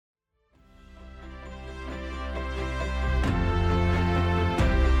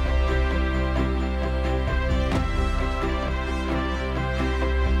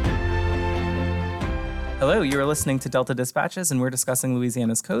Hello, you are listening to Delta Dispatches, and we're discussing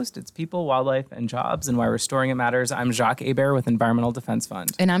Louisiana's coast, its people, wildlife, and jobs, and why restoring it matters. I'm Jacques Hebert with Environmental Defense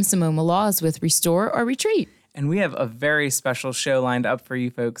Fund. And I'm Simone Malaz with Restore or Retreat. And we have a very special show lined up for you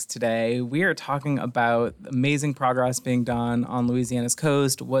folks today. We are talking about amazing progress being done on Louisiana's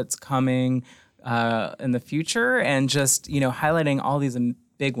coast, what's coming in the future, and just, highlighting all these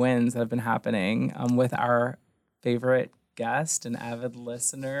big wins that have been happening with our favorite guest and avid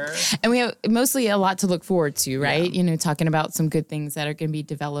listener. And we have mostly a lot to look forward to, right? Yeah. Talking about some good things that are going to be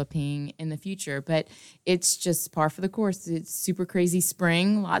developing in the future. But it's just par for the course. It's super crazy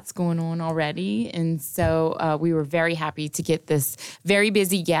spring, lots going on already. And so we were very happy to get this very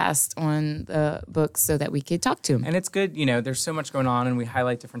busy guest on the books so that we could talk to him. And it's good, there's so much going on and we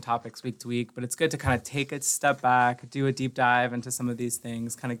highlight different topics week to week, but it's good to kind of take a step back, do a deep dive into some of these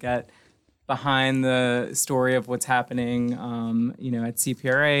things, kind of get behind the story of what's happening, at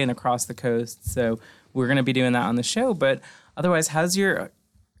CPRA and across the coast. So we're going to be doing that on the show. But otherwise, how's your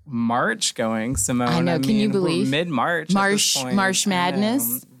March going, Simone? I know. Can you believe? We're mid-March. March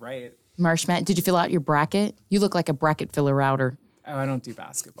Madness. Right. March Madness. Did you fill out your bracket? You look like a bracket filler outer. Oh, I don't do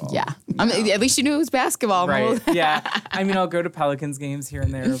basketball. Yeah. No. At least you knew it was basketball. Right. Yeah. I'll go to Pelicans games here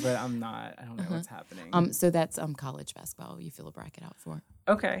and there, but I don't know what's happening. So that's college basketball you fill a bracket out for.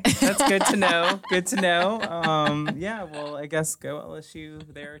 Okay. That's good to know. Good to know. I guess go LSU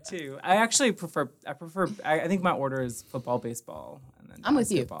there too. I think my order is football, baseball, and then I'm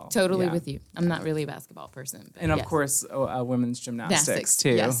basketball. With you. Totally with you. I'm not really a basketball person. But and of course, women's gymnastics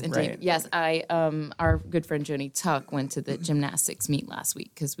too. Yes, indeed. Right. Yes, our good friend Joni Tuck went to the gymnastics meet last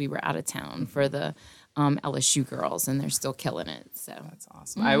week because we were out of town for the LSU girls, and they're still killing it. So that's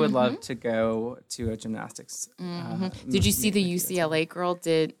awesome. I would love to go to a gymnastics. Did you see the UCLA girl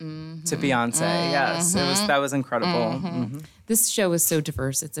did to Beyonce? Yes, that was incredible. This show is so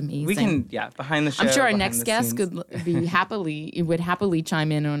diverse; it's amazing. We can behind the show. I'm sure our next guest would happily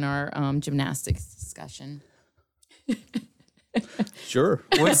chime in on our gymnastics discussion. Sure.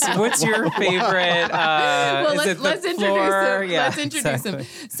 What's your favorite? Let's introduce him. Yeah, let's introduce him.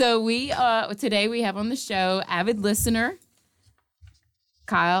 So we today we have on the show avid listener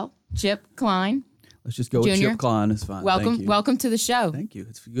Kyle Chip Klein. Let's just go with Chip Klein. It's fine. Welcome to the show. Thank you.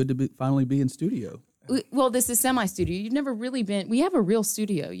 It's good to finally be in studio. Well, this is semi-studio. You've never really been. We have a real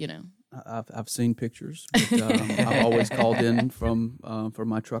studio, I've seen pictures, but I've always called in from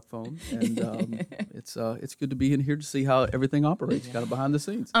my truck phone, and it's good to be in here to see how everything operates, kind of behind the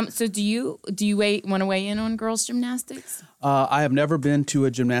scenes. So do you want to weigh in on girls gymnastics? I have never been to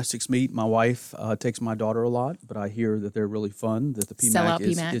a gymnastics meet. My wife takes my daughter a lot, but I hear that they're really fun. That the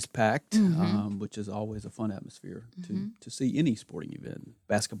PMAC is packed, which is always a fun atmosphere to see any sporting event,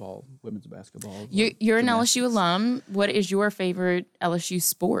 basketball, women's basketball. You're an LSU alum. What is your favorite LSU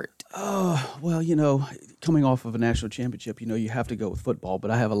sport? Well, coming off of a national championship, you have to go with football.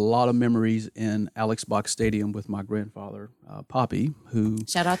 But I have a lot of memories in Alex Box Stadium with my grandfather, Poppy, who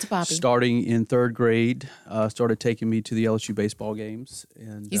shout out to Poppy. Starting in third grade, started taking me to the LSU baseball games,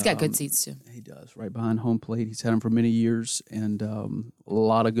 and he's got good seats too. He does, right behind home plate. He's had them for many years, and a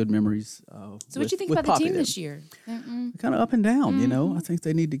lot of good memories. So, what do you think about Poppy the team this year? Kind of up and down, I think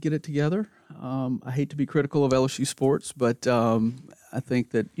they need to get it together. I hate to be critical of LSU sports, but I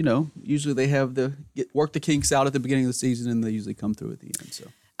think that usually they have work the kinks out at the beginning of the season, and they usually come through at the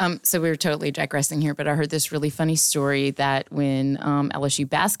end. So we were totally digressing here, but I heard this really funny story that when LSU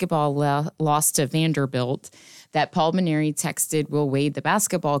basketball lost to Vanderbilt, that Paul Mainieri texted Will Wade, the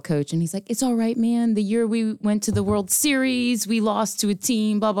basketball coach, and he's like, "It's all right, man. The year we went to the World Series, we lost to a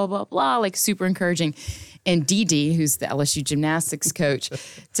team, blah, blah, blah, blah," like super encouraging. And Dee Dee, who's the LSU gymnastics coach,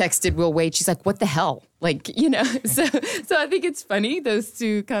 texted Will Wade. She's like, "What the hell?" So I think it's funny, those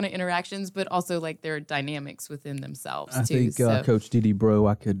two kind of interactions, but also like their dynamics within themselves I too. think Coach Dee Dee Bro,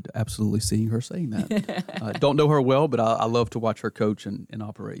 I could absolutely see her saying that. Don't know her well, but I love to watch her coach and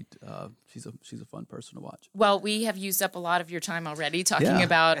operate. She's a fun person to watch. Well, we have used up a lot of your time already talking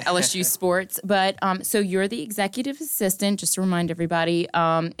about LSU sports, but so you're the executive assistant. Just to remind everybody,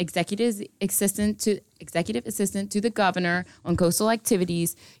 executive assistant to the governor on coastal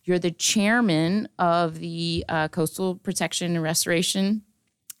activities. You're the chairman of the Coastal Protection and Restoration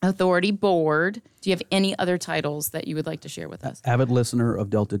Authority Board. Do you have any other titles that you would like to share with us? Avid listener of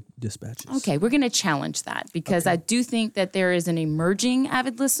Delta Dispatches. Okay, we're going to challenge that because I do think that there is an emerging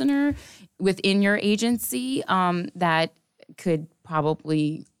avid listener within your agency that could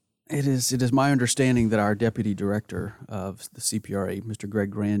probably... It is my understanding that our deputy director of the CPRA, Mr.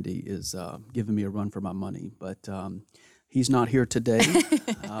 Greg Grandy, is giving me a run for my money. But He's not here today.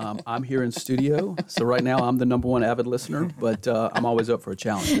 I'm here in studio. So right now I'm the number one avid listener, but I'm always up for a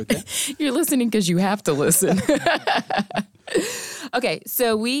challenge, okay? You're listening because you have to listen. Okay,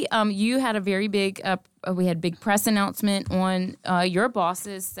 so you had a very big, we had a big press announcement on your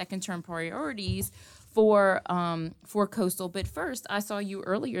boss's second-term priorities for Coastal. But first, I saw you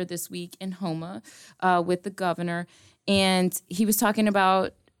earlier this week in Houma with the governor, and he was talking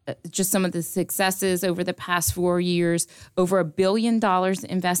about just some of the successes over the past 4 years. Over $1 billion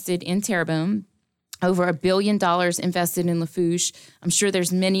invested in Terrebonne, over $1 billion invested in Lafourche. I'm sure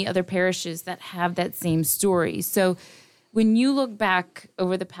there's many other parishes that have that same story. So when you look back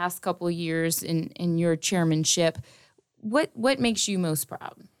over the past couple of years in your chairmanship, what makes you most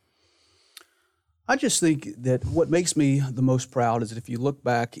proud? I just think that what makes me the most proud is that if you look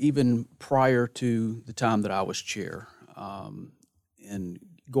back even prior to the time that I was chair, and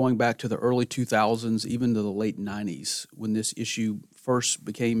going back to the early 2000s, even to the late 90s, when this issue first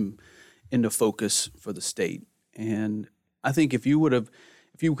became into focus for the state. And I think if you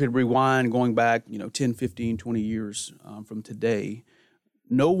could rewind going back, 10, 15, 20 years from today,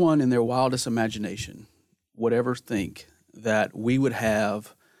 no one in their wildest imagination would ever think that we would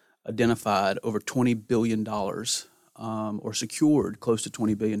have identified over $20 billion or secured close to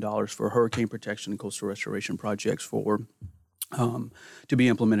 $20 billion for hurricane protection and coastal restoration projects to be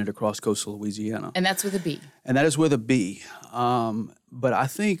implemented across coastal Louisiana. And that's with a B. And that is with a B. But I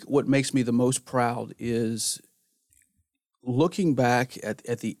think what makes me the most proud is looking back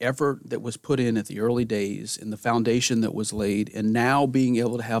at the effort that was put in at the early days and the foundation that was laid, and now being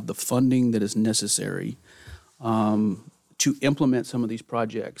able to have the funding that is necessary to implement some of these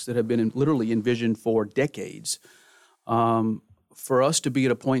projects that have been literally envisioned for decades. For us to be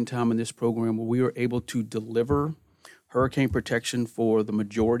at a point in time in this program where we were able to deliver hurricane protection for the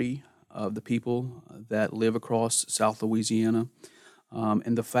majority of the people that live across South Louisiana,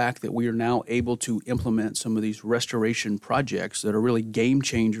 and the fact that we are now able to implement some of these restoration projects that are really game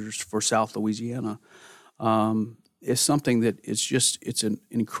changers for South Louisiana, is something that it's an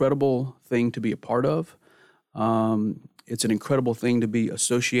incredible thing to be a part of. It's an incredible thing to be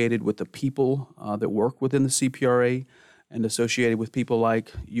associated with the people that work within the CPRA, and associated with people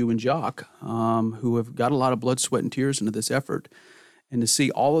like you and Jock, who have got a lot of blood, sweat, and tears into this effort. And to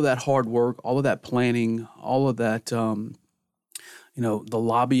see all of that hard work, all of that planning, all of that, the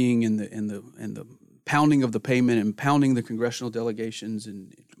lobbying and the pounding of the payment and pounding the congressional delegations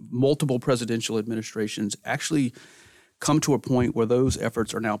and multiple presidential administrations actually come to a point where those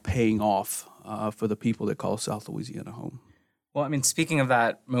efforts are now paying off for the people that call South Louisiana home. Well, I mean, speaking of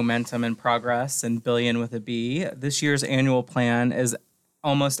that momentum and progress and billion with a B, this year's annual plan is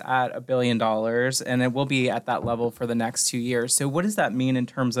almost at $1 billion, and it will be at that level for the next 2 years. So what does that mean in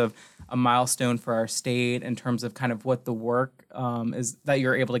terms of a milestone for our state, in terms of kind of what the work is that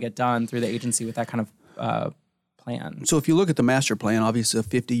you're able to get done through the agency with that kind of plan? So if you look at the master plan, obviously a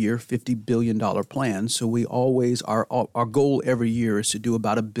 50-year, $50 billion plan. So we always, our goal every year is to do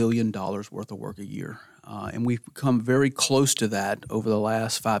about $1 billion worth of work a year. And we've come very close to that over the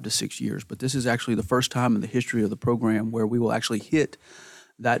last 5 to 6 years. But this is actually the first time in the history of the program where we will actually hit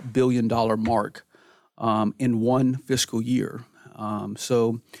that $1 billion mark in one fiscal year.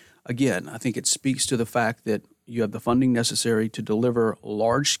 So again, I think it speaks to the fact that you have the funding necessary to deliver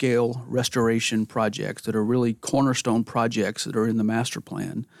large-scale restoration projects that are really cornerstone projects that are in the master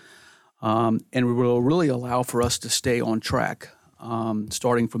plan. And it will really allow for us to stay on track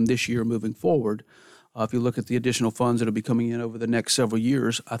starting from this year moving forward. If you look at the additional funds that will be coming in over the next several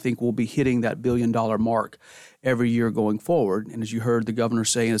years, I think we'll be hitting that $1 billion mark every year going forward. And as you heard the governor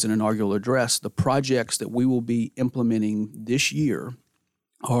say as an inaugural address, the projects that we will be implementing this year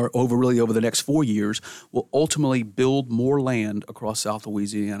or over the next 4 years will ultimately build more land across South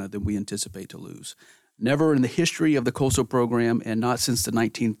Louisiana than we anticipate to lose. Never in the history of the coastal program, and not since the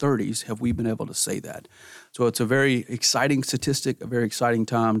 1930s, have we been able to say that. So it's a very exciting statistic, a very exciting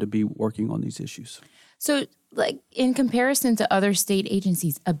time to be working on these issues. So, like, in comparison to other state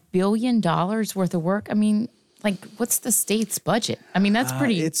agencies, $1 billion worth of work, I mean, like, what's the state's budget? I mean, that's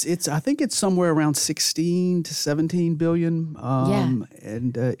pretty... It's. I think it's somewhere around 16 to 17 billion.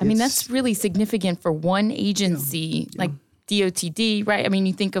 And I mean, that's really significant for one agency, like DOTD, right? I mean,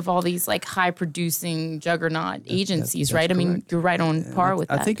 you think of all these, like, high-producing juggernaut agencies, that's right? Correct. I mean, you're right on par with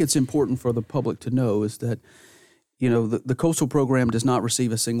that. I think it's important for the public to know is that, the coastal program does not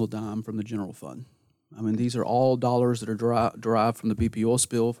receive a single dime from the general fund. I mean, these are all dollars that are derived from the BP oil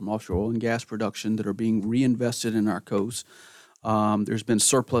spill, from offshore oil and gas production that are being reinvested in our coast There's been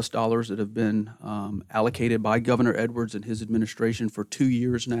surplus dollars that have been allocated by Governor Edwards and his administration for 2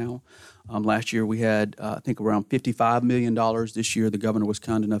 years now. Last year we had, I think, around $55 million. This year the governor was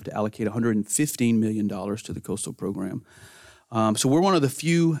kind enough to allocate $115 million to the coastal program. So we're one of the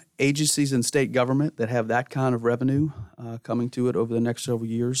few agencies in state government that have that kind of revenue coming to it over the next several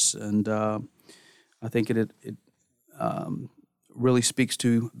years. And I think it really speaks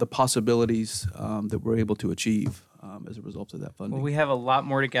to the possibilities that we're able to achieve as a result of that funding. Well, we have a lot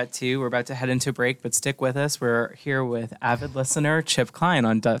more to get to. We're about to head into a break, but stick with us. We're here with avid listener Chip Klein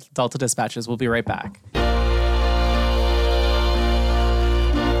on Delta Dispatches. We'll be right back.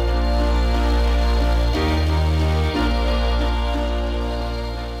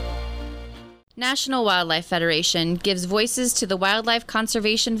 National Wildlife Federation gives voices to the wildlife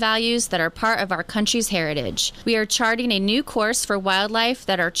conservation values that are part of our country's heritage. We are charting a new course for wildlife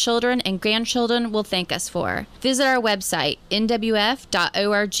that our children and grandchildren will thank us for. Visit our website,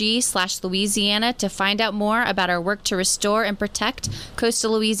 nwf.org/Louisiana, to find out more about our work to restore and protect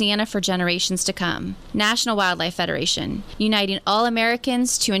coastal Louisiana for generations to come. National Wildlife Federation, uniting all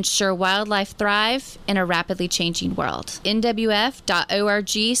Americans to ensure wildlife thrive in a rapidly changing world.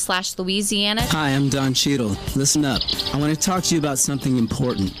 nwf.org/Louisiana. Hi, I'm Don Cheadle. Listen up. I want to talk to you about something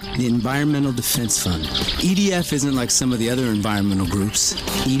important, the Environmental Defense Fund. EDF isn't like some of the other environmental groups.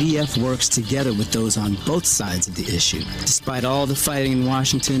 EDF works together with those on both sides of the issue. Despite all the fighting in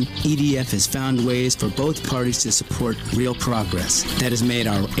Washington, EDF has found ways for both parties to support real progress that has made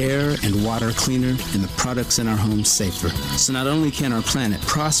our air and water cleaner and the products in our homes safer. So not only can our planet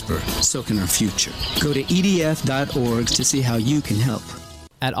prosper, so can our future. Go to edf.org to see how you can help.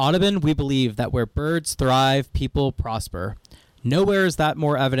 At Audubon, we believe that where birds thrive, people prosper. Nowhere is that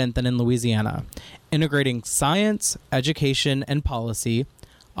more evident than in Louisiana. Integrating science, education, and policy,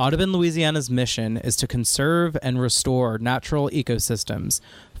 Audubon Louisiana's mission is to conserve and restore natural ecosystems,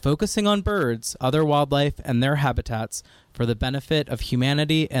 focusing on birds, other wildlife, and their habitats for the benefit of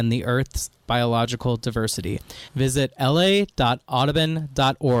humanity and the Earth's biological diversity. Visit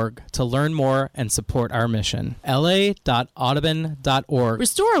la.audubon.org to learn more and support our mission. la.audubon.org.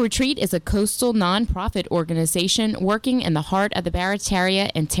 Restore or Retreat is a coastal nonprofit organization working in the heart of the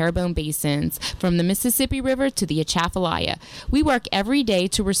Barataria and Terrebonne basins, from the Mississippi River to the Atchafalaya. We work every day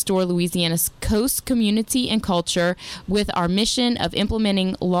to restore Louisiana's coast community and culture with our mission of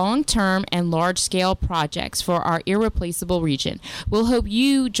implementing long-term and large-scale projects for our irreplaceable region. We'll hope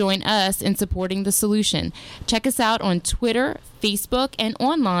you join us in supporting the solution. Check us out on Twitter, Facebook, and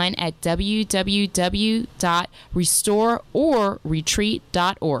online at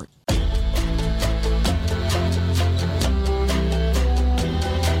www.restoreorretreat.org.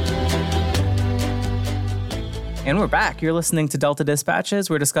 And we're back. You're listening to Delta Dispatches.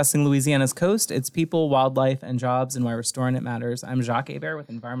 We're discussing Louisiana's coast, its people, wildlife, and jobs, and why restoring it matters. I'm Jacques Hebert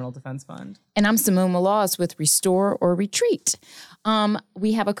with Environmental Defense Fund. And I'm Simone Maloz with Restore or Retreat.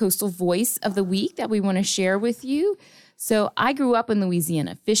 We have a coastal voice of the week that we want to share with you. So I grew up in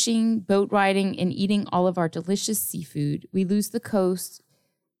Louisiana, fishing, boat riding, and eating all of our delicious seafood. We lose the coast,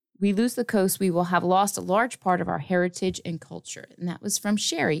 we will have lost a large part of our heritage and culture. And that was from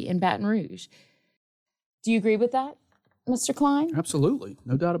Sherry in Baton Rouge. Do you agree with that, Mr. Klein? Absolutely.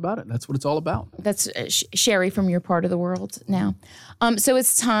 No doubt about it. That's what it's all about. That's Sherry from your part of the world now. So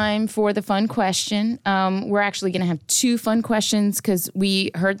it's time for the fun question. We're actually going to have two fun questions because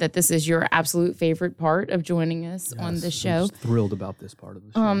we heard that this is your absolute favorite part of joining us on the show. I'm just thrilled about this part of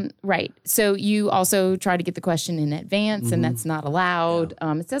the show. Right. So you also try to get the question in advance, and that's not allowed.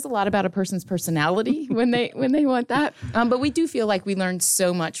 Yeah. It says a lot about a person's personality when they want that. But we do feel like we learned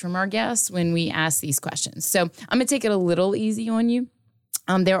so much from our guests when we ask these questions. So I'm going to take it a little easy on you.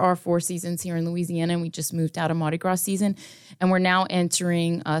 There are 4 seasons here in Louisiana, and we just moved out of Mardi Gras season, and we're now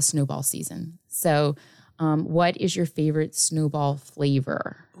entering snowball season. So what is your favorite snowball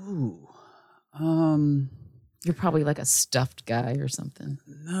flavor? Ooh. You're probably like a stuffed guy or something.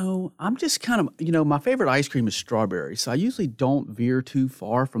 No, I'm just kind of, my favorite ice cream is strawberry. So I usually don't veer too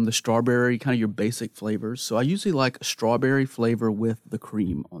far from the strawberry, kind of your basic flavors. So I usually like a strawberry flavor with the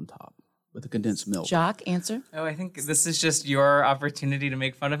cream on top, with the condensed milk. Jacques, answer? Oh, I think this is just your opportunity to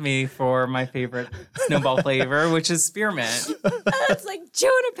make fun of me for my favorite snowball flavor, which is spearmint. It's like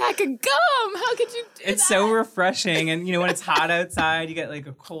chewing a pack of gum. How could you do It's that? so refreshing. And, when it's hot outside, you get like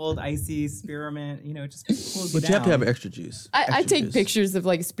a cold, icy spearmint. It just cools you But down. you have to have extra juice. I take pictures of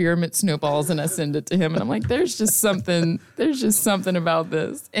like spearmint snowballs and I send it to him, and I'm like, there's just something about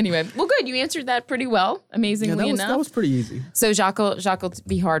this. Anyway, well, good. You answered that pretty well, amazingly enough. That was pretty easy. So Jacques will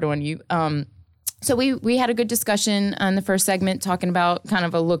be hard on you. So we had a good discussion on the first segment talking about kind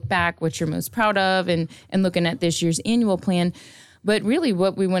of a look back, what you're most proud of, and looking at this year's annual plan. But really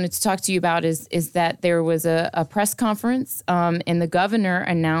what we wanted to talk to you about is that there was a press conference and the governor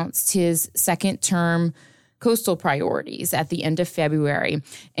announced his second term coastal priorities at the end of February.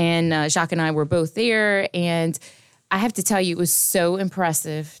 And Jacques and I were both there. And I have to tell you, it was so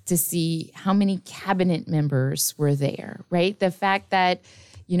impressive to see how many cabinet members were there, right? The fact that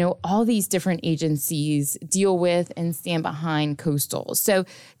all these different agencies deal with and stand behind coastal. So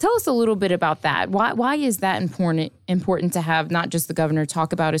tell us a little bit about that. Why is that important to have not just the governor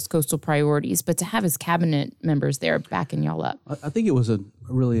talk about his coastal priorities, but to have his cabinet members there backing y'all up? I think it was a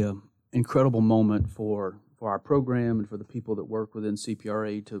really incredible moment for our program and for the people that work within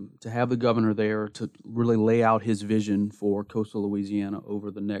CPRA to have the governor there to really lay out his vision for coastal Louisiana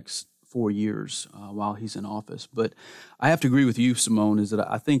over the next 4 years while he's in office. But I have to agree with you, Simone, is that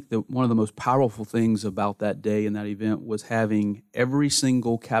I think that one of the most powerful things about that day and that event was having every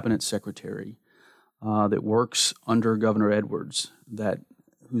single cabinet secretary that works under Governor Edwards,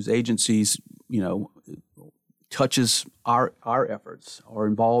 whose agencies, touches our efforts, are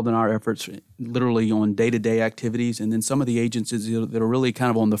involved in our efforts literally on day-to-day activities, and then some of the agencies that are really kind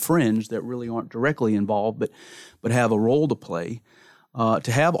of on the fringe that really aren't directly involved but have a role to play.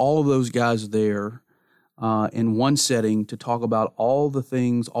 To have all of those guys there in one setting to talk about all the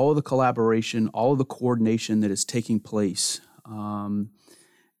things, all of the collaboration, all of the coordination that is taking place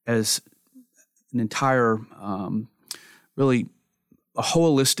as an entire, really a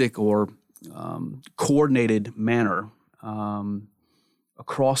holistic or coordinated manner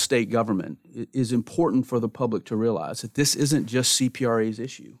across state government is important for the public to realize that this isn't just CPRA's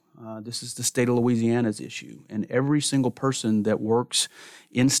issue. This is the state of Louisiana's issue, and every single person that works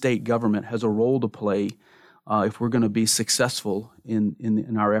in state government has a role to play if we're going to be successful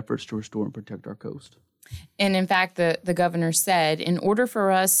in our efforts to restore and protect our coast. And in fact, the governor said, in order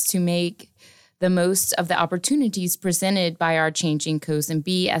for us to make the most of the opportunities presented by our changing coast and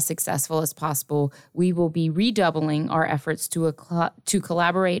be as successful as possible, we will be redoubling our efforts to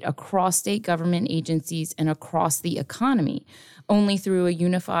collaborate across state government agencies and across the economy. Only through a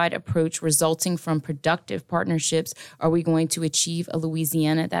unified approach resulting from productive partnerships are we going to achieve a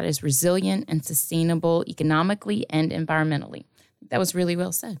Louisiana that is resilient and sustainable economically and environmentally. That was really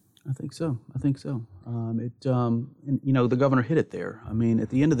well said. I think so. The governor hit it there. I mean, at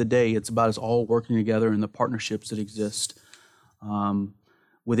the end of the day, it's about us all working together and the partnerships that exist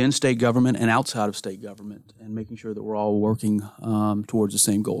within state government and outside of state government, and making sure that we're all working towards the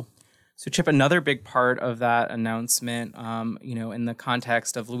same goal. So, Chip, another big part of that announcement, in the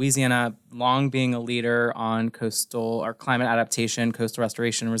context of Louisiana long being a leader on coastal or climate adaptation, coastal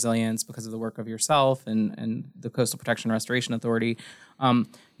restoration and resilience because of the work of yourself and the Coastal Protection and Restoration Authority,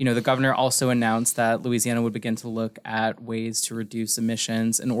 the governor also announced that Louisiana would begin to look at ways to reduce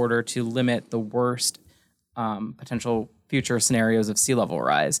emissions in order to limit the worst potential future scenarios of sea level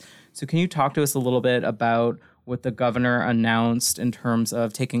rise. So can you talk to us a little bit about what the governor announced in terms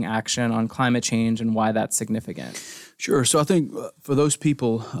of taking action on climate change and why that's significant? Sure. So I think for those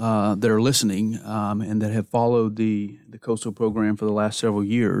people that are listening and that have followed the coastal program for the last several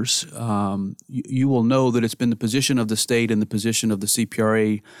years, you will know that it's been the position of the state and the position of the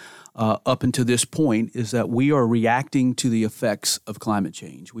CPRA up until this point is that we are reacting to the effects of climate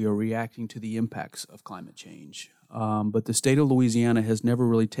change. We are reacting to the impacts of climate change. But the state of Louisiana has never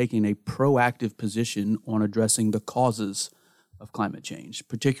really taken a proactive position on addressing the causes of climate change,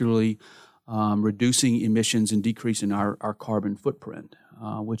 particularly reducing emissions and decreasing our carbon footprint,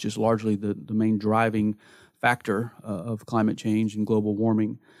 which is largely the main driving factor of climate change and global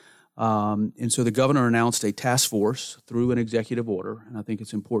warming. And so the governor announced a task force through an executive order, and I think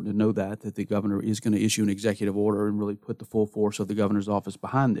it's important to know that the governor is going to issue an executive order and really put the full force of the governor's office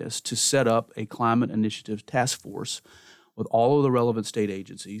behind this to set up a climate initiative task force with all of the relevant state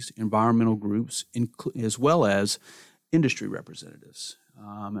agencies, environmental groups, as well as industry representatives.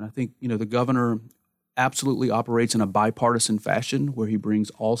 And I think, the governor absolutely operates in a bipartisan fashion where he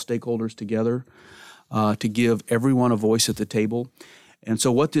brings all stakeholders together to give everyone a voice at the table. And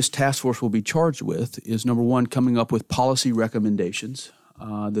so what this task force will be charged with is, number one, coming up with policy recommendations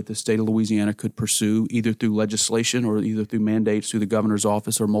that the state of Louisiana could pursue either through legislation or either through mandates through the governor's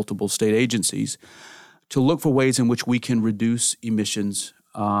office or multiple state agencies to look for ways in which we can reduce emissions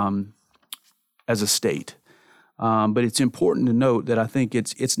as a state. But it's important to note that I think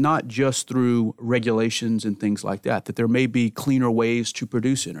it's not just through regulations and things like that there may be cleaner ways to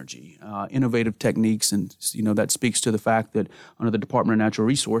produce energy, innovative techniques. And, that speaks to the fact that under the Department of Natural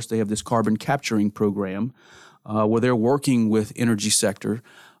Resources, they have this carbon capturing program where they're working with energy sector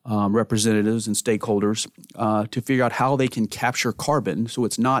representatives and stakeholders to figure out how they can capture carbon so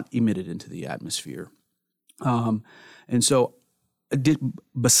it's not emitted into the atmosphere. And so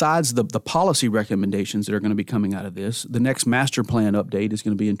besides the policy recommendations that are going to be coming out of this, the next master plan update is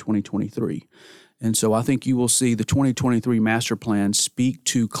going to be in 2023. And so I think you will see the 2023 master plan speak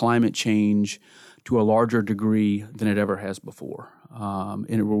to climate change to a larger degree than it ever has before. And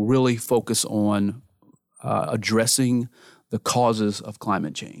it will really focus on addressing the causes of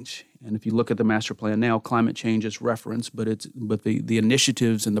climate change. And if you look at the master plan now, climate change is referenced, but the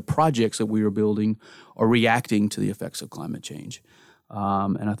initiatives and the projects that we are building are reacting to the effects of climate change.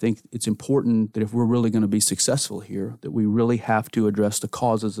 And I think it's important that if we're really going to be successful here, that we really have to address the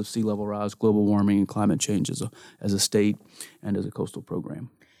causes of sea level rise, global warming, and climate change as a state and as a coastal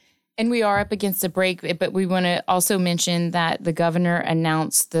program. And we are up against a break, but we want to also mention that the governor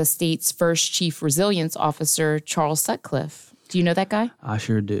announced the state's first chief resilience officer, Charles Sutcliffe. Do you know that guy? I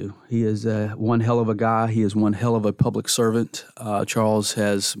sure do. He is one hell of a guy. He is one hell of a public servant. Charles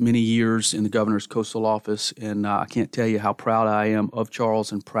has many years in the governor's coastal office, and I can't tell you how proud I am of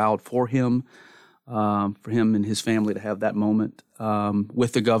Charles and proud for him and his family to have that moment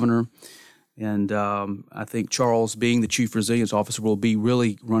with the governor. And I think Charles, being the chief resilience officer, will be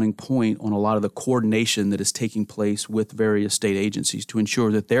really running point on a lot of the coordination that is taking place with various state agencies to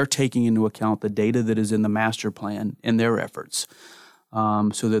ensure that they're taking into account the data that is in the master plan in their efforts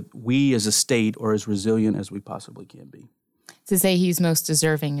so that we as a state are as resilient as we possibly can be. To say he's most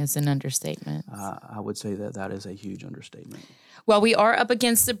deserving is an understatement. I would say that is a huge understatement. Well, we are up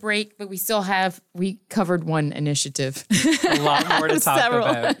against a break, but we covered one initiative. A lot more to talk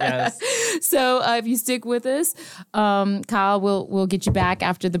about, yes. So if you stick with us, Kyle, we'll get you back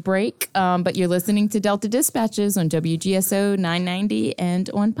after the break. But you're listening to Delta Dispatches on WGSO 990 and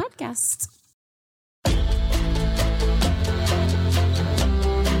on podcast.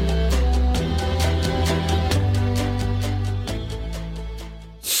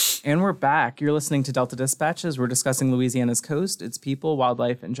 And we're back. You're listening to Delta Dispatches. We're discussing Louisiana's coast, its people,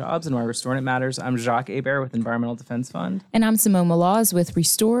 wildlife, and jobs, and why restoring it matters. I'm Jacques Hebert with Environmental Defense Fund. And I'm Simone Malaz with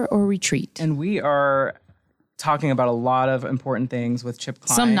Restore or Retreat. And we are talking about a lot of important things with Chip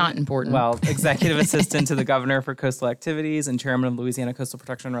Klein. Some not important. Well, Executive Assistant to the Governor for Coastal Activities and Chairman of Louisiana Coastal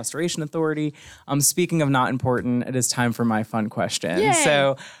Protection and Restoration Authority. Speaking of not important, it is time for my fun question. Yay.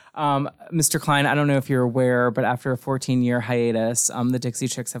 So, Mr. Klein, I don't know if you're aware, but after a 14-year hiatus, the Dixie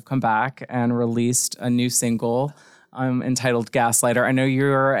Chicks have come back and released a new single entitled Gaslighter. I know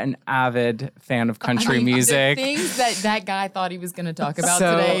you're an avid fan of country music. The things that guy thought he was going to talk about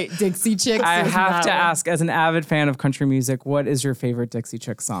today, Dixie Chicks. I have to ask, as an avid fan of country music, what is your favorite Dixie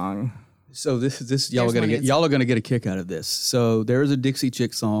Chicks song? So this y'all are gonna get a kick out of this. So there is a Dixie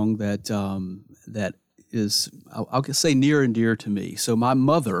Chick song that is, I'll say, near and dear to me. So my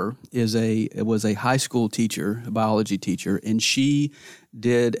mother was a high school teacher, a biology teacher, and she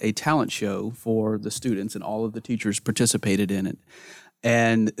did a talent show for the students, and all of the teachers participated in it.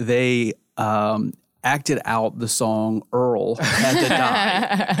 And they acted out the song "Earl Had to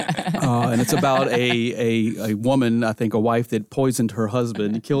Die," and it's about a woman, I think a wife, that poisoned her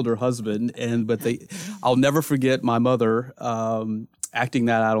husband, killed her husband, I'll never forget my mother acting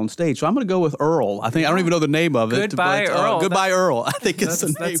that out on stage. So I'm going to go with Earl. I don't even know the name of it. Goodbye, Earl. Goodbye, Earl. I think it's the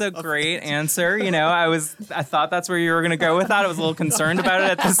name. That's a great answer. You know, I thought that's where you were going to go with that. I was a little concerned about it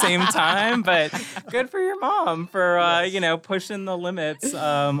at the same time, but good for your mom for, pushing the limits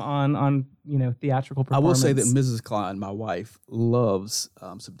on theatrical performance. I will say that Mrs. Klein, my wife, loves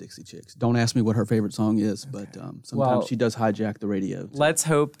some Dixie Chicks. Don't ask me what her favorite song is, but sometimes she does hijack the radio. Let's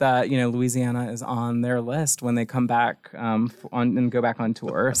hope that, Louisiana is on their list when they come back and go back on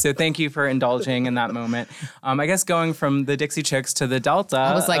tour. So thank you for indulging in that moment. I guess going from the Dixie Chicks to the Delta.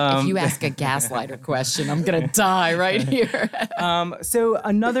 I was like, if you ask a gaslighter question, I'm going to die right here. So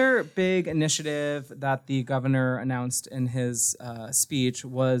another big initiative that the governor announced in his speech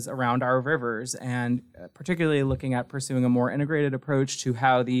was around our rivers, and particularly looking at pursuing a more integrated approach to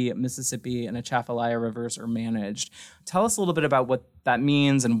how the Mississippi and Atchafalaya rivers are managed. Tell us a little bit about what that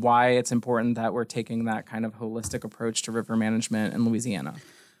means and why it's important that we're taking that kind of holistic approach to river management in Louisiana.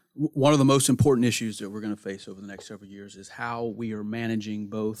 One of the most important issues that we're going to face over the next several years is how we are managing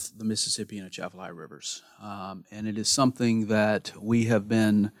both the Mississippi and Atchafalaya rivers. And it is something that we have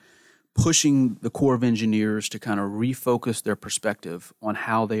been pushing the Corps of Engineers to kind of refocus their perspective on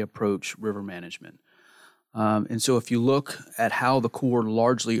how they approach river management. And so if you look at how the Corps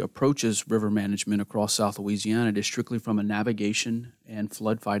largely approaches river management across South Louisiana, it is strictly from a navigation and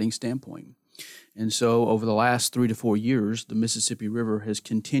flood fighting standpoint. And so over the last 3 to 4 years, the Mississippi River has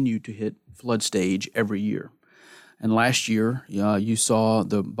continued to hit flood stage every year. And last year, you saw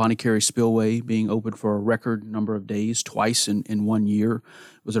the Bonnie Carey Spillway being open for a record number of days, twice in 1 year.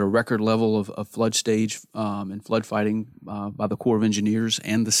 It was at a record level of flood stage and flood fighting by the Corps of Engineers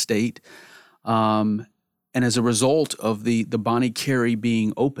and the state. And as a result of the Bonnie Carey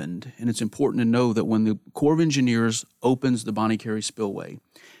being opened, and it's important to know that when the Corps of Engineers opens the Bonnie Carey Spillway,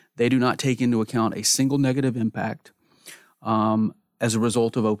 they do not take into account a single negative impact as a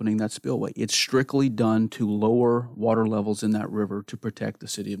result of opening that spillway. It's strictly done to lower water levels in that river to protect the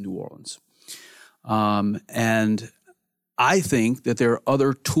city of New Orleans. And I think that there are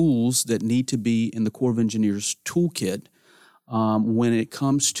other tools that need to be in the Corps of Engineers toolkit when it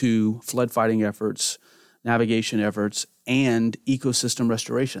comes to flood fighting efforts, navigation efforts, and ecosystem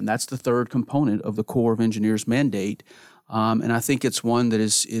restoration. That's the third component of the Corps of Engineers mandate. And I think it's one that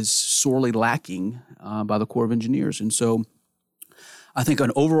is sorely lacking by the Corps of Engineers. And so I think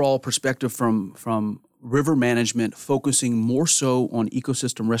an overall perspective from river management focusing more so on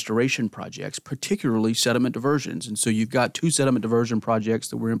ecosystem restoration projects, particularly sediment diversions. And so you've got 2 sediment diversion projects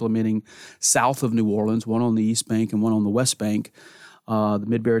that we're implementing south of New Orleans, one on the East Bank and one on the West Bank, the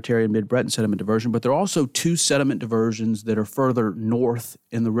Mid-Barataria and Mid-Breton sediment diversion. But there are also 2 sediment diversions that are further north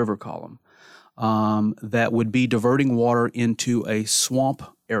in the river column that would be diverting water into a swamp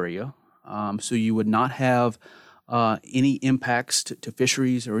area. So you would not have any impacts to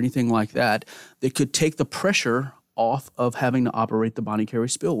fisheries or anything like that could take the pressure off of having to operate the Bonnie Carey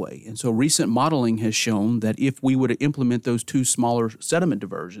Spillway. And so recent modeling has shown that if we were to implement those 2 smaller sediment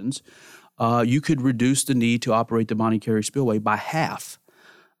diversions, you could reduce the need to operate the Bonnie Carey Spillway by half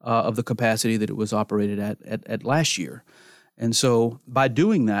of the capacity that it was operated at last year. And so by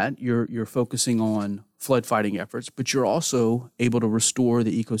doing that, you're focusing on flood fighting efforts, but you're also able to restore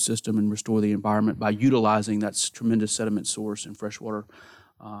the ecosystem and restore the environment by utilizing that tremendous sediment source and freshwater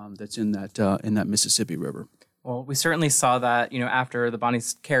that's in that Mississippi River. Well, we certainly saw that, after the Bonnie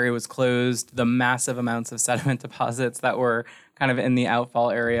Carey was closed, the massive amounts of sediment deposits that were kind of in the outfall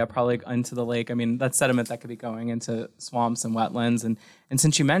area, probably into the lake. I mean, that's sediment that could be going into swamps and wetlands. And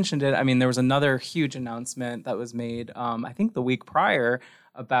since you mentioned it, I mean, there was another huge announcement that was made, I think the week prior,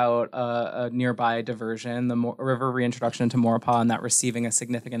 about a nearby diversion, the river reintroduction into Maurepas, and that receiving a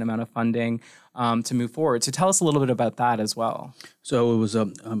significant amount of funding to move forward. So tell us a little bit about that as well. So it was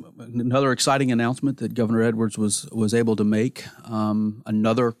another exciting announcement that Governor Edwards was able to make.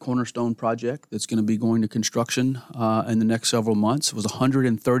 Another cornerstone project that's going to be going to construction in the next several months. It was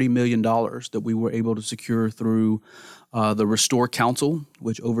 $130 million that we were able to secure through the Restore Council,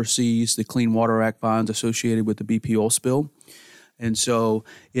 which oversees the Clean Water Act funds associated with the BP oil spill. And so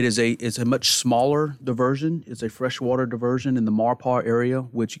it's a much smaller diversion. It's a freshwater diversion in the Maurepas area,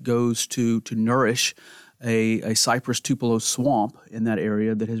 which goes to nourish a cypress tupelo swamp in that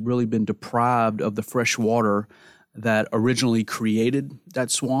area that has really been deprived of the fresh water that originally created that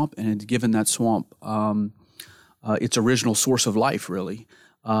swamp and had given that swamp its original source of life, really.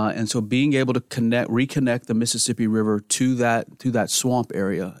 And so being able to reconnect the Mississippi River to that swamp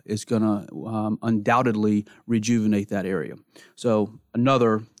area is going to undoubtedly rejuvenate that area. So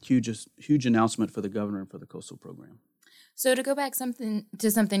another huge announcement for the governor and for the coastal program. So to go back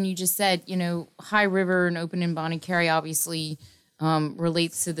to something you just said, High River and opening Bonnie Carey obviously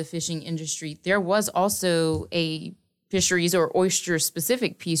relates to the fishing industry. There was also a fisheries or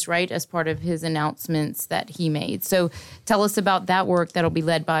oyster-specific piece, right, as part of his announcements that he made. So tell us about that work that'll be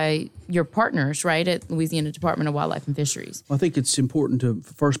led by your partners, right, at Louisiana Department of Wildlife and Fisheries. Well, I think it's important to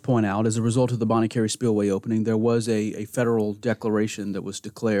first point out, as a result of the Bonnie Carey Spillway opening, there was a federal declaration that was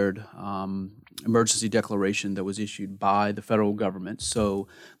declared, emergency declaration that was issued by the federal government. So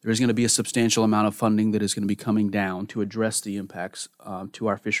there is going to be a substantial amount of funding that is going to be coming down to address the impacts to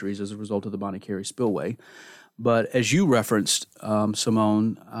our fisheries as a result of the Bonnie Carey Spillway. But as you referenced,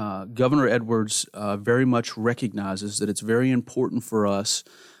 Simone, Governor Edwards very much recognizes that it's very important for us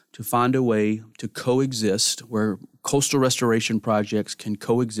to find a way to coexist where coastal restoration projects can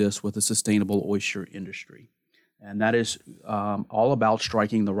coexist with a sustainable oyster industry. And that is all about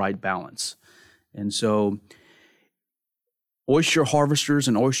striking the right balance. And so oyster harvesters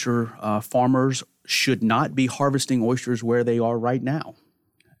and oyster farmers should not be harvesting oysters where they are right now.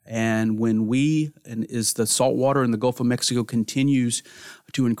 And as the saltwater in the Gulf of Mexico continues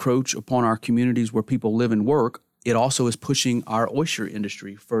to encroach upon our communities where people live and work, it also is pushing our oyster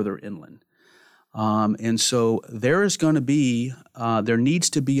industry further inland. And so there needs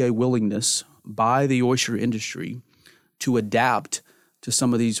to be a willingness by the oyster industry to adapt to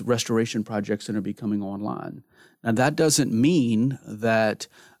some of these restoration projects that are becoming online. Now, that doesn't mean that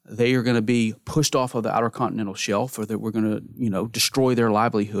they are going to be pushed off of the outer continental shelf or that we're going to, destroy their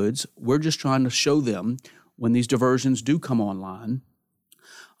livelihoods. We're just trying to show them when these diversions do come online,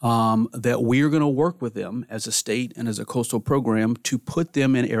 that we're going to work with them as a state and as a coastal program to put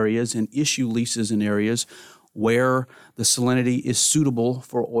them in areas and issue leases in areas where the salinity is suitable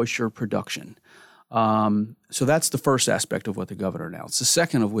for oyster production. So that's the first aspect of what the governor announced. The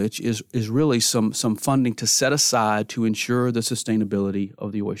second of which is really some funding to set aside to ensure the sustainability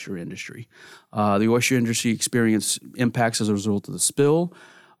of the oyster industry. The oyster industry experienced impacts as a result of the spill.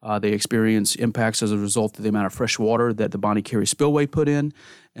 They experience impacts as a result of the amount of fresh water that the Bonnie Carey spillway put in.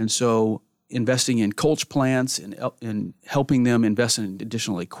 And so investing in coach plants and helping them invest in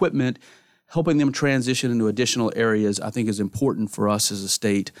additional equipment, helping them transition into additional areas, I think is important for us as a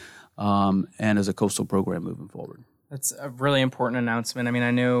state and as a coastal program moving forward. That's a really important announcement. I mean,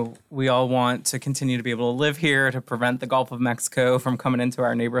 I know we all want to continue to be able to live here to prevent the Gulf of Mexico from coming into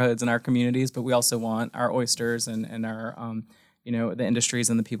our neighborhoods and our communities, but we also want our oysters and our the industries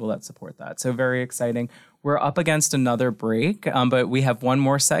and the people that support that. So very exciting. We're up against another break, but we have one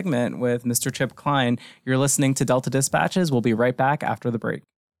more segment with Mr. Chip Klein. You're listening to Delta Dispatches. We'll be right back after the break.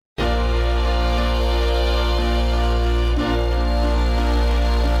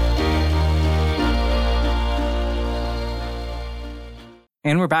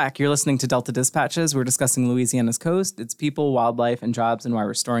 And we're back. You're listening to Delta Dispatches. We're discussing Louisiana's coast, its people, wildlife, and jobs, and why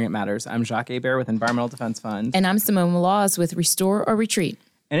restoring it matters. I'm Jacques Hebert with Environmental Defense Fund. And I'm Simone Maloz with Restore or Retreat.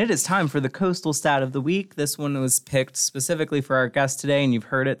 And it is time for the Coastal Stat of the Week. This one was picked specifically for our guest today, and you've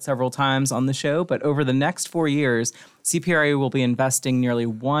heard it several times on the show. But over the next 4 years, CPRA will be investing nearly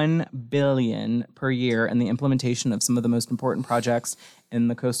 $1 billion per year in the implementation of some of the most important projects in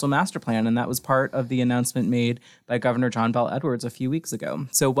the Coastal Master Plan, and that was part of the announcement made by Governor John Bell Edwards a few weeks ago.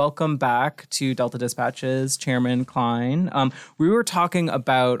 So welcome back to Delta Dispatches, Chairman Klein. We were talking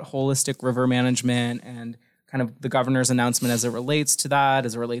about holistic river management and kind of the governor's announcement as it relates to that,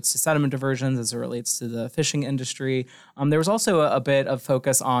 as it relates to sediment diversions, as it relates to the fishing industry. There was also a bit of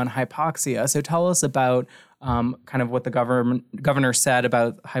focus on hypoxia. So tell us about kind of what the governor said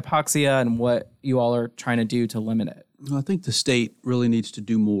about hypoxia and what you all are trying to do to limit it. Well, I think the state really needs to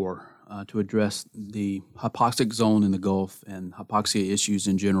do more to address the hypoxic zone in the Gulf and hypoxia issues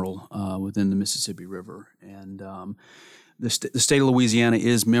in general within the Mississippi River. And the state of Louisiana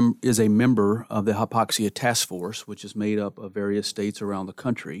is a member of the Hypoxia Task Force, which is made up of various states around the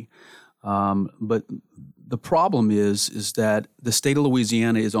country. But the problem is that the state of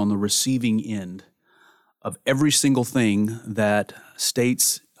Louisiana is on the receiving end of every single thing that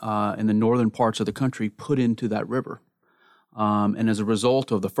states in the northern parts of the country put into that river. And as a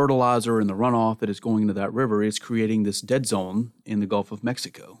result of the fertilizer and the runoff that is going into that river, it's creating this dead zone in the Gulf of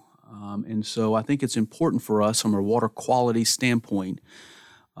Mexico. And so I think it's important for us from a water quality standpoint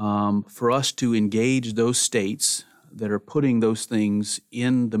for us to engage those states that are putting those things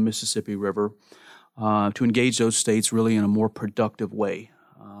in the Mississippi River, to engage those states really in a more productive way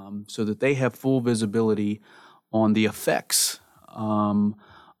so that they have full visibility on the effects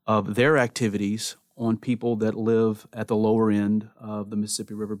of their activities on people that live at the lower end of the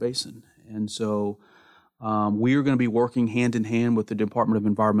Mississippi River Basin. And so we are going to be working hand in hand with the Department of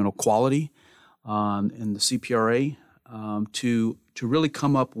Environmental Quality and the CPRA to really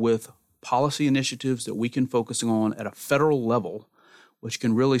come up with policy initiatives that we can focus on at a federal level, which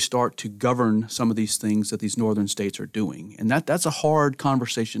can really start to govern some of these things that these northern states are doing. And that's a hard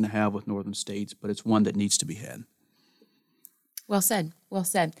conversation to have with northern states, but it's one that needs to be had. Well said. Well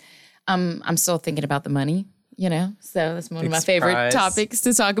said. I'm still thinking about the money, so that's one of my favorite topics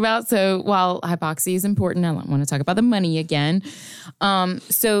to talk about. So while hypoxia is important, I don't want to talk about the money again.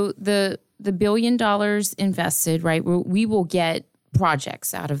 So the $1 billion invested, right, we will get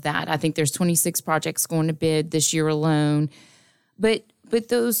projects out of that. I think there's 26 projects going to bid this year alone. But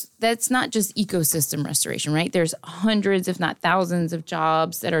that's not just ecosystem restoration, right? There's hundreds, if not thousands, of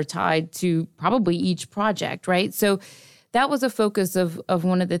jobs that are tied to probably each project, right? So that was a focus of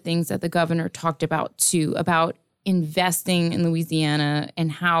one of the things that the governor talked about too, about investing in Louisiana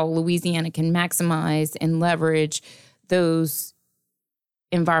and how Louisiana can maximize and leverage those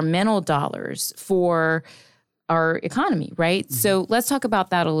environmental dollars for our economy, right? Mm-hmm. So let's talk about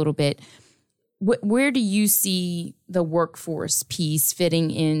that a little bit. Where do you see the workforce piece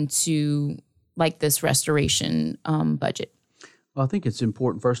fitting into like this restoration budget? Well, I think it's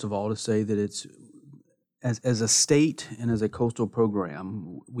important, first of all, to say that it's as a state and as a coastal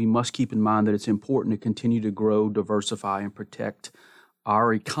program, we must keep in mind that it's important to continue to grow, diversify, and protect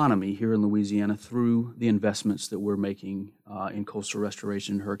our economy here in Louisiana through the investments that we're making in coastal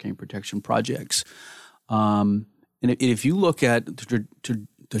restoration and hurricane protection projects. And if you look at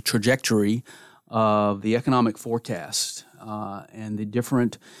the trajectory of the economic forecast and the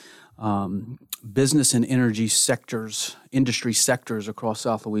different business and energy sectors, industry sectors across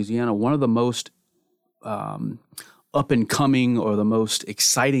South Louisiana, one of the most up and coming or the most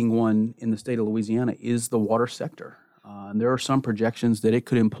exciting one in the state of Louisiana is the water sector. And there are some projections that it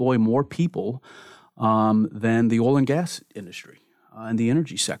could employ more people than the oil and gas industry and the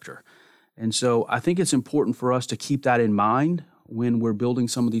energy sector. And so I think it's important for us to keep that in mind when we're building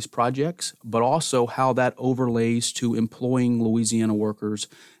some of these projects, but also how that overlays to employing Louisiana workers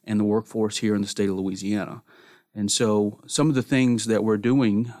and the workforce here in the state of Louisiana. And so some of the things that we're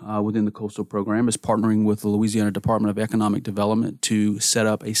doing within the coastal program is partnering with the Louisiana Department of Economic Development to set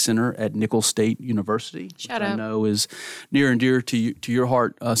up a center at Nicholls State University, which I know is near and dear to your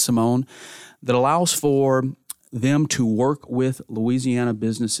heart, Simone, that allows for them to work with Louisiana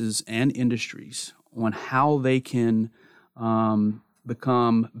businesses and industries on how they can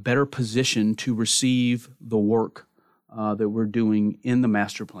become better positioned to receive the work that we're doing in the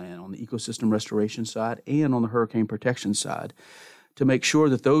master plan on the ecosystem restoration side and on the hurricane protection side to make sure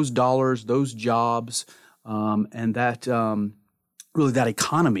that those dollars, those jobs, and that really that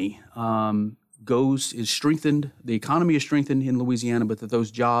economy is strengthened. The economy is strengthened in Louisiana, but that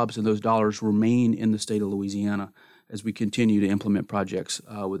those jobs and those dollars remain in the state of Louisiana as we continue to implement projects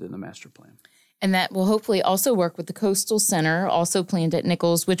within the master plan. And that will hopefully also work with the Coastal Center, also planned at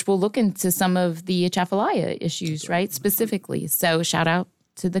Nicholls, which will look into some of the Atchafalaya issues, right, specifically. So shout out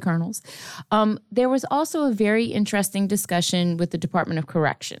to the colonels. There was also a very interesting discussion with the Department of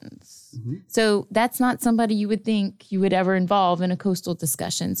Corrections. Mm-hmm. So that's not somebody you would think you would ever involve in a coastal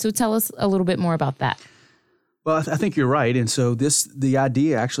discussion. So tell us a little bit more about that. Well, I think you're right. And so the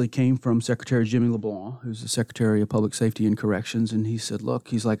idea actually came from Secretary Jimmy LeBlanc, who's the Secretary of Public Safety and Corrections. And he said, look,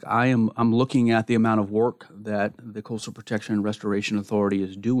 he's like, I'm looking at the amount of work that the Coastal Protection and Restoration Authority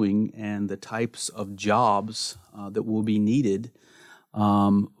is doing and the types of jobs that will be needed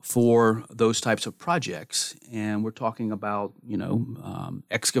for those types of projects. And we're talking about,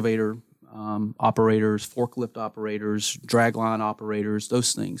 excavator operators, forklift operators, dragline operators,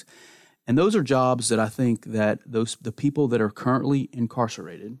 those things. And those are jobs that I think that the people that are currently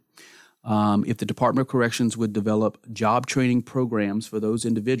incarcerated, if the Department of Corrections would develop job training programs for those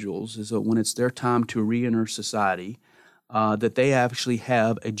individuals, is that when it's their time to reenter society, that they actually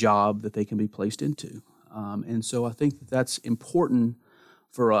have a job that they can be placed into. And so I think that's important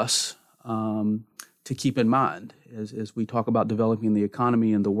for us to keep in mind as we talk about developing the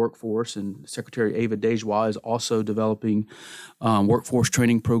economy and the workforce. And Secretary Ava Dejoie is also developing workforce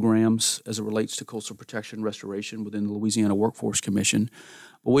training programs as it relates to coastal protection and restoration within the Louisiana Workforce Commission.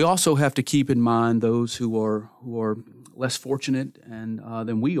 But we also have to keep in mind those who are less fortunate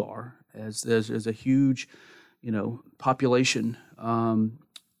than we are, as there's a huge, population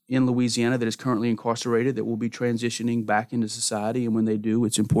in Louisiana that is currently incarcerated that will be transitioning back into society. And when they do,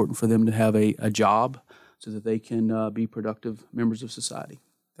 it's important for them to have a job so that they can be productive members of society.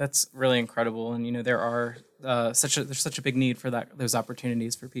 That's really incredible. And, there's such a big need for those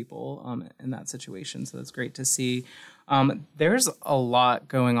opportunities for people in that situation. So that's great to see. There's a lot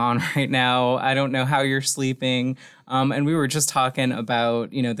going on right now. I don't know how you're sleeping. And we were just talking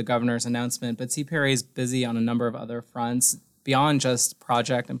about, the governor's announcement, but CPRA is busy on a number of other fronts beyond just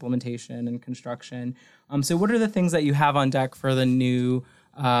project implementation and construction. So what are the things that you have on deck for the new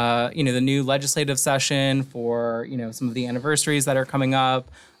legislative session, for, some of the anniversaries that are coming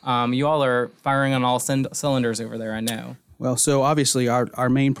up? You all are firing on all cylinders over there, I know. Well, so obviously our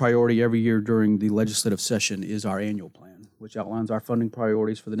main priority every year during the legislative session is our annual plan, which outlines our funding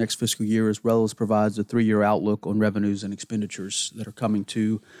priorities for the next fiscal year, as well as provides a 3-year outlook on revenues and expenditures that are coming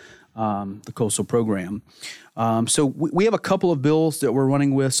to the coastal program. So we have a couple of bills that we're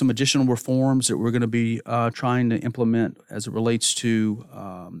running with, some additional reforms that we're going to be trying to implement as it relates to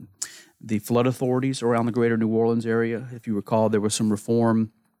the flood authorities around the greater New Orleans area. If you recall, there were some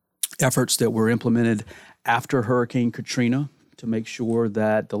reform efforts that were implemented after Hurricane Katrina to make sure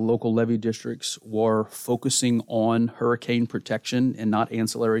that the local levee districts were focusing on hurricane protection and not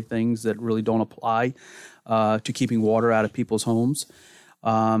ancillary things that really don't apply to keeping water out of people's homes.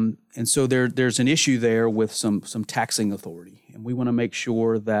 And so there's an issue there with some taxing authority. And we want to make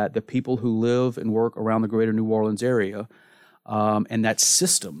sure that the people who live and work around the greater New Orleans area and that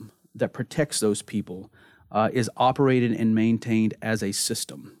system that protects those people is operated and maintained as a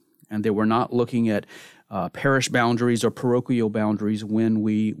system. And that we're not looking at parish boundaries or parochial boundaries when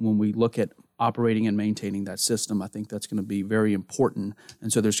we look at operating and maintaining that system. I think that's going to be very important.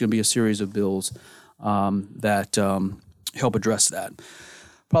 And so there's going to be a series of bills that help address that.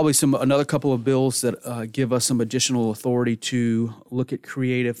 Probably another couple of bills that give us some additional authority to look at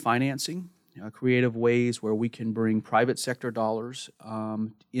creative financing creative ways where we can bring private sector dollars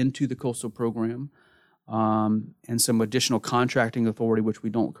into the coastal program, and some additional contracting authority, which we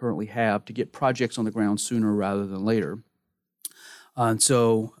don't currently have, to get projects on the ground sooner rather than later. And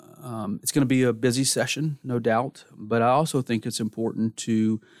so it's going to be a busy session, no doubt, but I also think it's important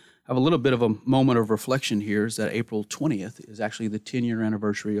to have a little bit of a moment of reflection here, is that April 20th is actually the 10-year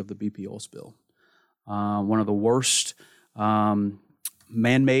anniversary of the BP oil spill. One of the worst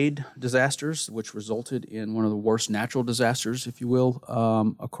man-made disasters, which resulted in one of the worst natural disasters, if you will,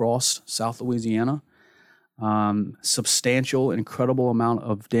 across South Louisiana. Substantial, incredible amount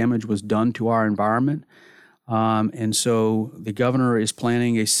of damage was done to our environment. And so the governor is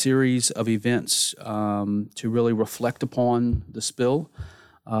planning a series of events to really reflect upon the spill,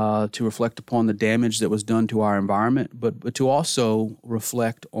 to reflect upon the damage that was done to our environment, but to also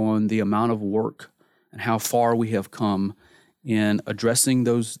reflect on the amount of work and how far we have come in addressing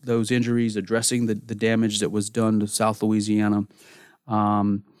those injuries, addressing the damage that was done to South Louisiana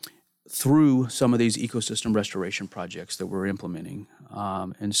through some of these ecosystem restoration projects that we're implementing.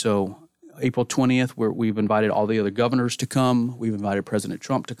 And so April 20th, we've invited all the other governors to come. We've invited President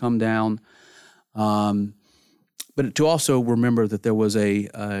Trump to come down. But to also remember that there was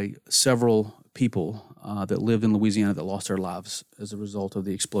several people that lived in Louisiana that lost their lives as a result of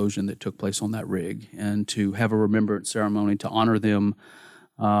the explosion that took place on that rig, and to have a remembrance ceremony to honor them.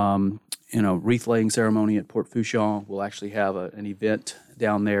 Wreath-laying ceremony at Port Fourchon. We'll actually have an event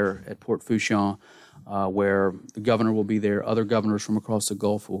down there at Port Fourchon where the governor will be there. Other governors from across the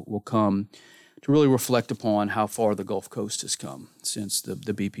Gulf will come to really reflect upon how far the Gulf Coast has come since the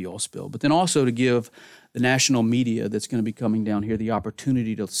BP oil spill. But then also to give the national media that's going to be coming down here the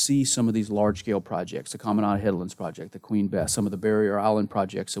opportunity to see some of these large-scale projects, the Caminada Headlands project, the Queen Bess, some of the Barrier Island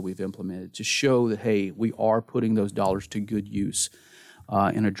projects that we've implemented, to show that, hey, we are putting those dollars to good use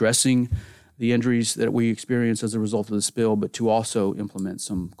in addressing the injuries that we experienced as a result of the spill, but to also implement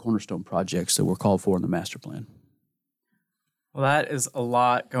some cornerstone projects that were called for in the master plan. Well, that is a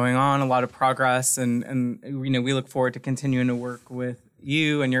lot going on, a lot of progress, and we look forward to continuing to work with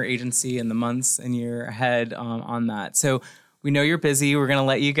you and your agency in the months and year ahead on that. So we know you're busy. We're going to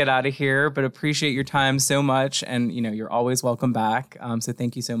let you get out of here, but appreciate your time so much, and you're always welcome back. So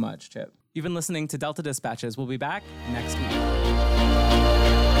thank you so much, Chip. You've been listening to Delta Dispatches. We'll be back next week.